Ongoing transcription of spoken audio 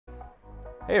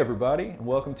Hey everybody, and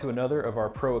welcome to another of our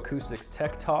Pro Acoustics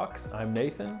Tech Talks. I'm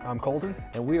Nathan. I'm Coltin.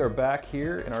 And we are back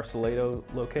here in our Salado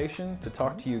location to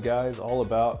talk to you guys all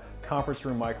about conference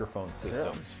room microphone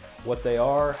systems. What they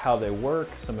are, how they work,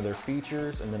 some of their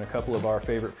features, and then a couple of our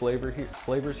favorite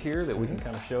flavors here that we can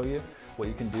kind of show you what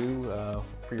you can do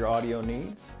for your audio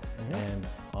needs. And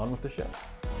on with the show.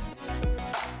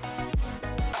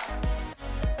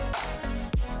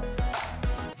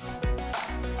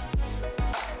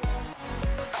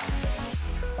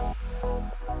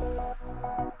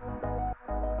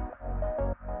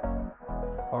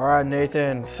 All right,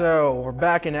 Nathan. So we're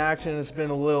back in action. It's been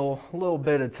a little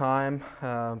bit of time.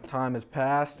 Time has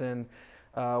passed, and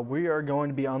we are going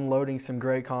to be unloading some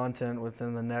great content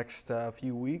within the next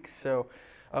few weeks. So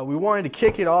we wanted to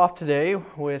kick it off today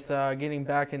with getting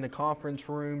back into conference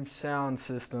room sound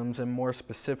systems, and more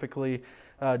specifically,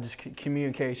 just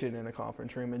communication in a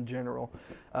conference room in general.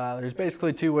 There's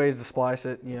basically two ways to splice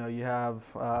it. You know, you have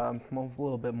a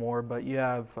little bit more, but you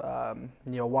have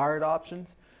wired options.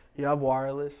 You have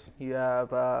wireless, you have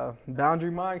boundary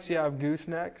mics, you have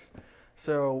goosenecks.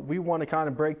 So we want to kind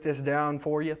of break this down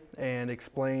for you and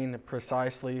explain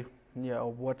precisely,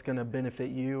 what's going to benefit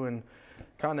you, and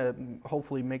kind of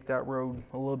hopefully make that road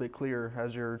a little bit clearer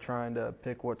as you're trying to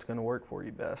pick what's going to work for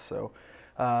you best. So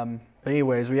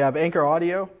anyways, we have Anchor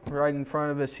Audio right in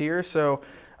front of us here. So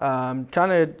kind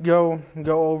of go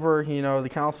over, the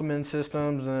CouncilMAN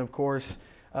systems, and of course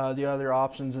the other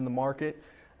options in the market.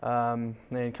 And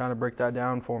kind of break that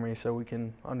down for me so we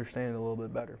can understand it a little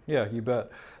bit better. Yeah, you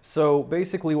bet. So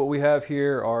basically what we have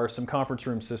here are some conference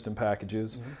room system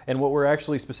packages. And what we're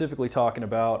actually specifically talking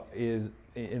about is,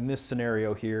 in this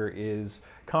scenario here, is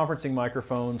conferencing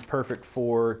microphones perfect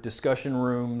for discussion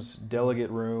rooms, delegate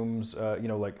rooms,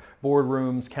 like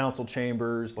boardrooms, council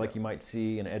chambers, like you might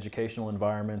see in educational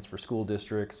environments for school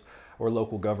districts or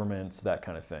local governments, that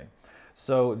kind of thing.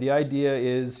 So the idea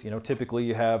is, typically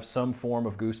you have some form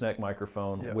of gooseneck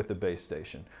microphone with a base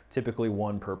station, typically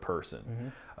one per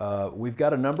person. We've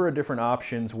got a number of different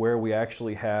options where we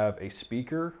actually have a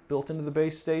speaker built into the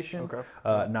base station.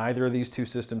 Neither of these two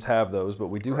systems have those, but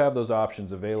we do have those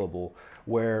options available,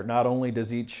 where not only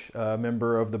does each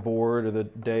member of the board or the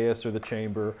dais or the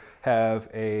chamber have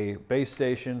a base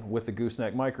station with a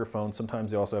gooseneck microphone,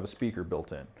 sometimes they also have a speaker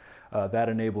built in. That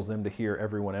enables them to hear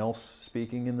everyone else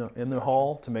speaking in the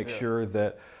hall, to make sure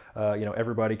that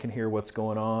everybody can hear what's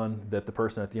going on, that the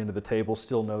person at the end of the table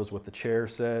still knows what the chair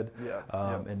said,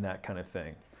 and that kind of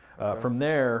thing. From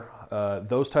there,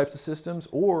 those types of systems,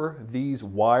 or these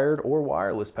wired or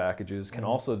wireless packages, can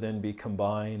also then be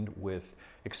combined with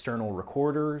external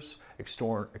recorders,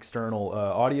 external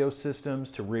audio systems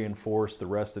to reinforce the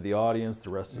rest of the audience, the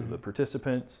rest of the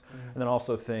participants, and then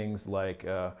also things like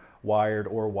wired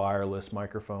or wireless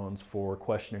microphones for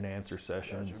question and answer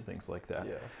sessions, things like that.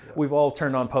 We've all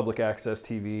turned on public access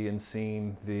TV and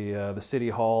seen the city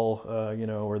hall,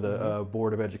 or the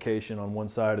Board of Education on one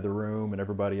side of the room and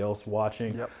everybody else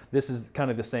watching. This is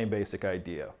kind of the same basic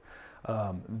idea.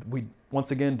 We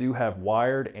once again do have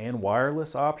wired and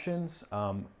wireless options.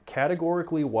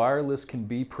 Categorically, wireless can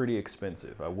be pretty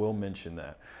expensive. I will mention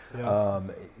that.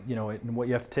 And what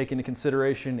you have to take into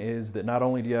consideration is that not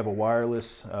only do you have a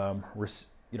wireless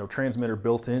transmitter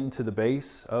built into the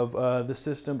base of the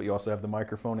system, but you also have the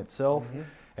microphone itself.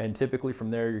 And typically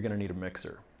from there, you're going to need a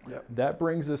mixer. That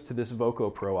brings us to this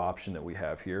VocoPro option that we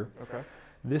have here.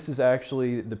 This is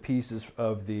actually the pieces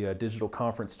of the Digital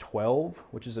Conference 12,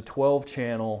 which is a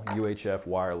 12-channel UHF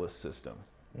wireless system.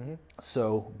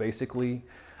 So basically,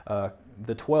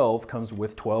 the 12 comes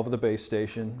with 12 of the base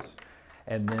stations,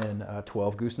 and then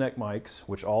 12 gooseneck mics,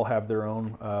 which all have their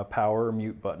own power or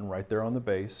mute button right there on the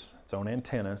base, its own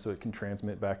antenna so it can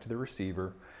transmit back to the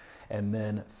receiver, and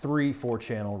then 3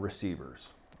 4-channel receivers.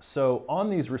 So on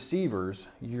these receivers,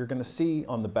 you're going to see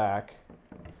on the back,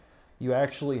 you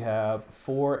actually have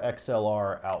 4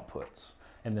 XLR outputs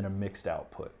and then a mixed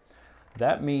output.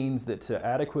 That means that to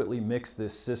adequately mix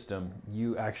this system,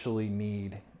 you actually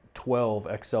need 12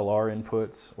 XLR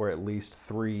inputs, or at least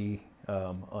 3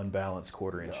 unbalanced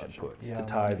quarter-inch inputs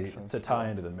to tie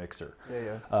into the mixer.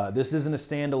 This isn't a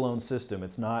standalone system.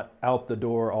 It's not out the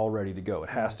door all ready to go. It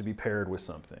has to be paired with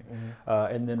something.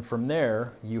 And then from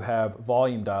there, you have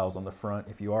volume dials on the front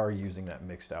if you are using that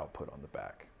mixed output on the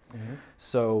back.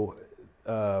 So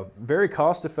very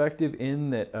cost effective in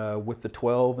that with the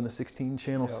 12 and the 16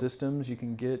 channel systems, you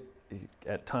can get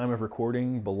at time of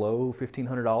recording below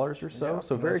 $1,500 or so.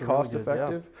 So very cost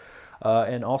effective.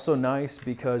 And also nice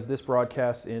because this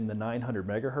broadcasts in the 900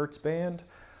 megahertz band.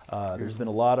 There's been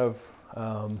a lot of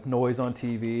noise on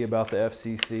TV about the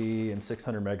FCC and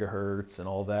 600 megahertz and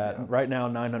all that. Yeah. Right now,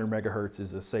 900 megahertz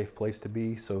is a safe place to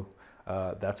be, so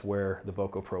that's where the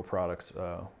VocoPro products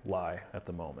lie at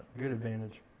the moment. Good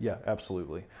advantage. Yeah,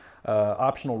 absolutely.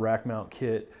 Optional rack mount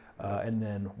kit, and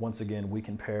then once again, we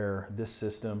can pair this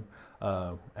system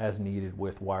as needed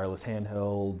with wireless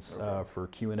handhelds for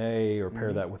Q&A, or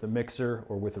pair that with a mixer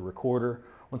or with a recorder.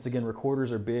 Once again,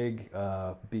 recorders are big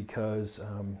because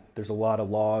there's a lot of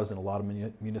laws and a lot of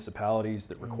municipalities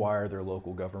that require their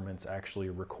local governments actually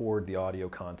record the audio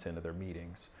content of their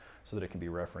meetings so that it can be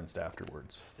referenced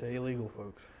afterwards. Stay legal,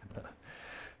 folks.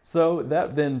 So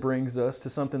that then brings us to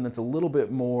something that's a little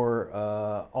bit more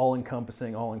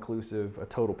all-encompassing, all-inclusive, a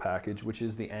total package, which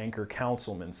is the Anker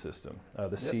CouncilMAN system,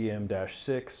 the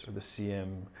CM-6 or the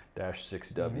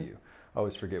CM-6W. I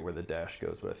always forget where the dash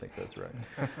goes, but I think that's right.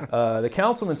 The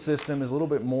CouncilMAN system is a little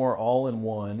bit more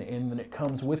all-in-one, and then it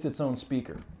comes with its own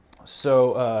speaker.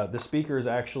 So the speaker is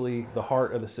actually the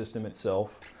heart of the system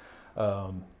itself.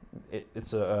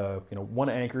 It's one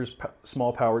of Anker's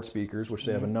small powered speakers, which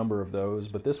they have a number of those,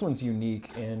 but this one's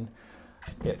unique in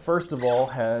it first of all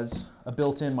has a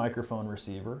built-in microphone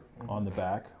receiver on the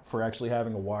back for actually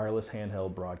having a wireless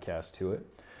handheld broadcast to it.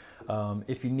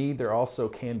 If you need, there also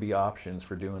can be options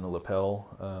for doing a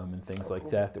lapel and things like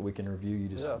that we can review. You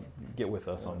just get with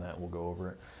us on that, we'll go over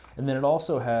it. And then it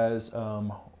also has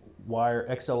wire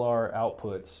XLR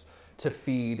outputs to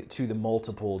feed to the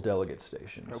multiple delegate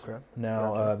stations. Okay.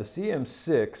 Now, the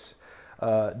CM6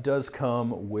 does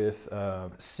come with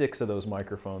 6 of those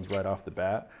microphones right off the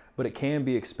bat, but it can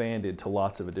be expanded to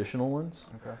lots of additional ones.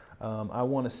 Okay. I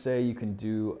want to say you can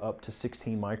do up to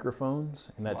 16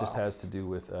 microphones, and that just has to do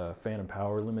with phantom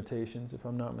power limitations, if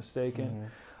I'm not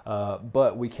mistaken.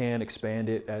 But we can expand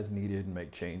it as needed and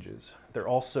make changes. There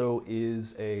also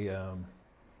is a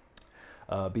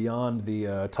beyond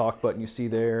the talk button you see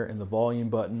there and the volume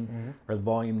button or the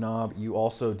volume knob, you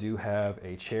also do have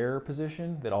a chair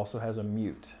position that also has a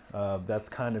mute. That's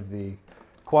kind of the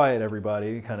quiet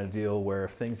everybody kind of deal where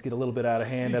if things get a little bit out of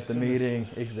hand at the meeting,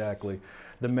 exactly,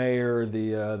 the mayor,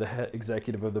 the head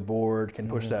executive of the board can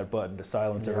push that button to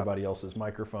silence everybody else's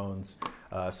microphones,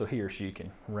 so he or she can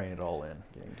rein it all in.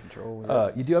 Gain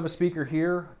control. You do have a speaker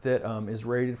here that is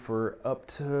rated for up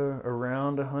to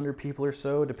around 100 people or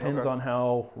so. It depends on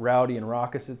how rowdy and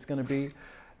raucous it's going to be.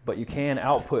 But you can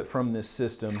output from this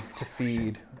system to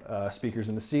feed speakers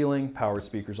in the ceiling, powered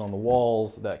speakers on the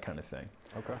walls, that kind of thing.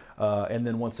 Okay. And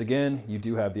then once again, you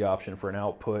do have the option for an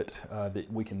output that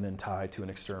we can then tie to an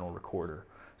external recorder,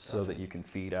 so that you can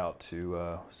feed out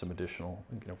to some additional,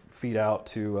 feed out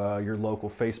to your local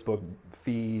Facebook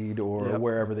feed or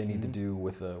wherever they need to do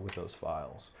with those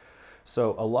files.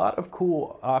 So a lot of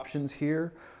cool options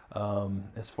here.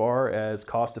 As far as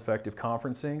cost-effective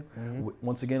conferencing,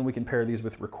 once again, we can pair these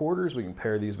with recorders, we can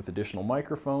pair these with additional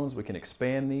microphones, we can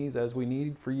expand these as we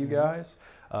need for you guys.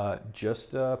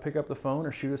 Just pick up the phone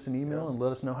or shoot us an email and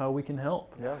let us know how we can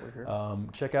help. Yeah, we're here.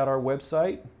 Check out our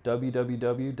website,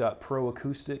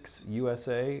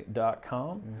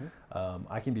 www.proacousticsusa.com.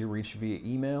 I can be reached via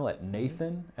email at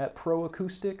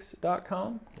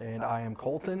nathan@proacoustics.com. And I am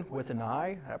Coltin with an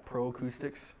I at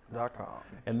proacoustics.com.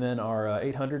 And then our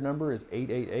 800 number is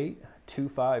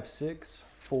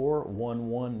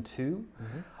 888-256-4112.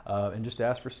 And just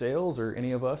ask for sales or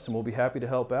any of us and we'll be happy to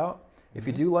help out. If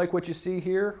you do like what you see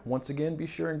here, once again, be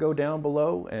sure and go down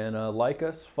below and like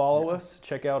us, follow us,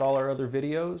 check out all our other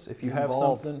videos. If you have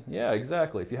something,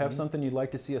 if you have something you'd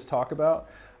like to see us talk about,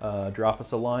 drop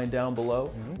us a line down below.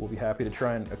 We'll be happy to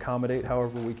try and accommodate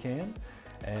however we can.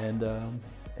 And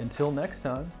until next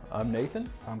time, I'm Nathan.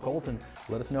 I'm Coltin.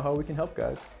 Let us know how we can help,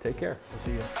 guys. Take care. We'll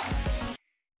see you.